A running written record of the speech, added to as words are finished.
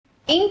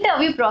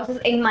Interview process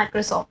in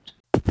Microsoft.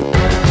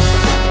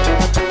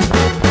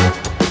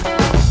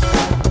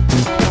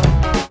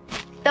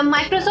 The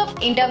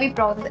Microsoft interview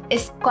process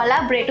is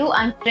collaborative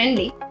and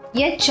friendly,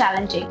 yet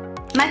challenging.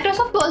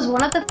 Microsoft was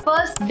one of the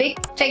first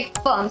big tech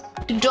firms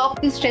to drop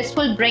these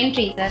stressful brain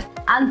teasers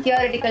and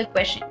theoretical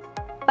questions.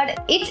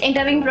 But its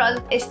interviewing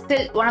process is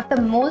still one of the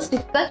most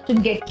difficult to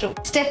get through.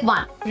 Step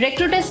 1.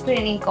 Recruiter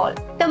screening call.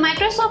 The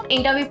Microsoft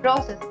interview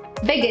process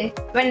begins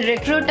when a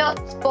recruiter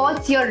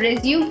spots your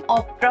resume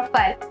or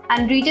profile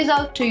and reaches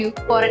out to you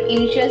for an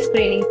initial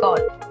screening call.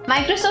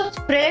 Microsoft's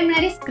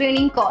preliminary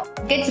screening call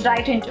gets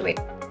right into it.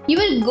 You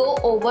will go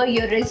over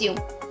your resume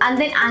and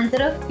then answer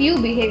a few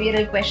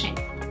behavioral questions.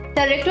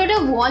 The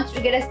recruiter wants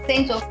to get a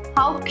sense of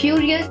how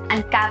curious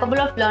and capable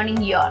of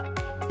learning you are.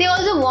 They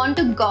also want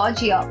to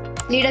gauge your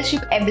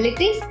leadership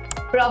abilities,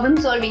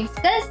 problem-solving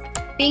skills,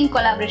 team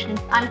collaboration,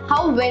 and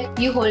how well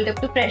you hold up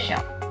to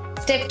pressure.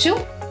 Step 2.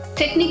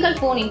 Technical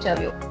phone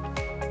interview.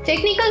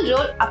 Technical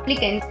role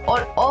applicants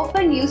are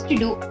often used to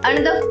do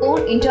another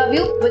phone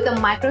interview with a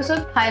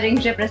Microsoft hiring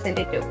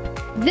representative.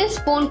 This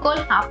phone call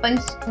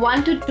happens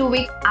 1 to 2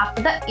 weeks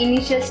after the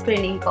initial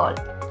screening call.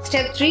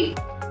 Step 3.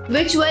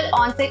 Virtual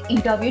on-site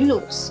interview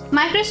loops.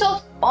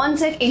 Microsoft's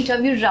on-site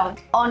interview rounds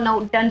are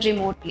now done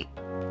remotely.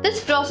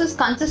 This process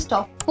consists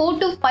of 4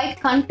 to 5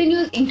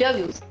 continuous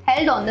interviews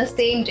held on the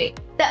same day.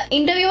 The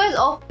interviewers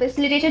are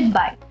facilitated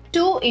by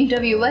 2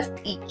 interviewers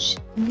each.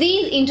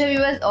 These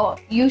interviewers are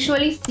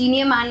usually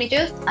senior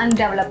managers and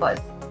developers.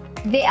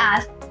 They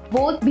ask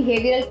both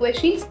behavioral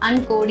questions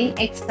and coding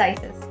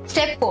exercises.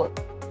 Step 4.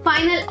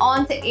 Final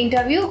on-site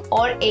interview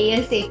or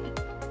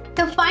ASAP.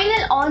 The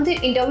final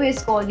on-site interview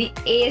is called the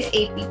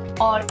ASAP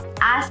or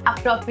As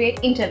Appropriate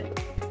interview.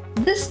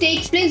 This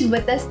takes place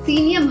with a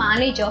senior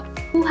manager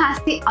who has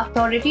the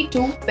authority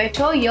to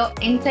veto your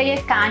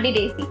entire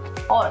candidacy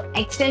or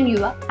extend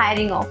your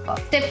hiring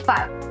offer. Step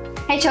 5.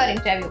 HR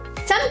interview.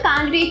 Some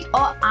candidates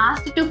are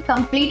asked to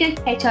complete an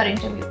HR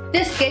interview.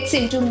 This gets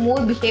into more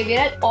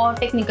behavioral or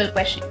technical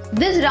questions.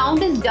 This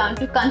round is done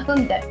to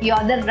confirm that you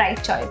are the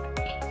right choice.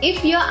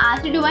 If you are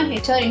asked to do an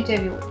HR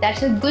interview,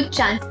 that's a good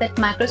chance that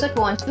Microsoft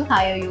wants to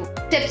hire you.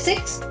 Step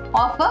 6.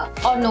 Offer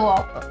or no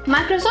offer.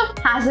 Microsoft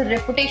has a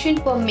reputation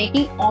for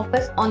making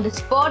offers on the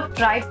spot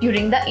right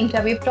during the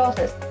interview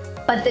process,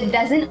 but that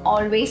doesn't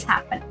always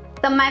happen.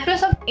 The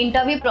Microsoft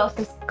interview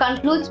process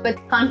concludes with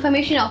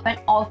confirmation of an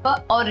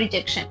offer or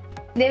rejection.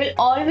 They will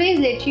always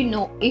let you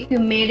know if you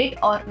made it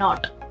or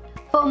not.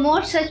 For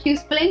more such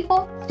useful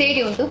info, stay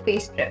tuned to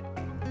FacePrep.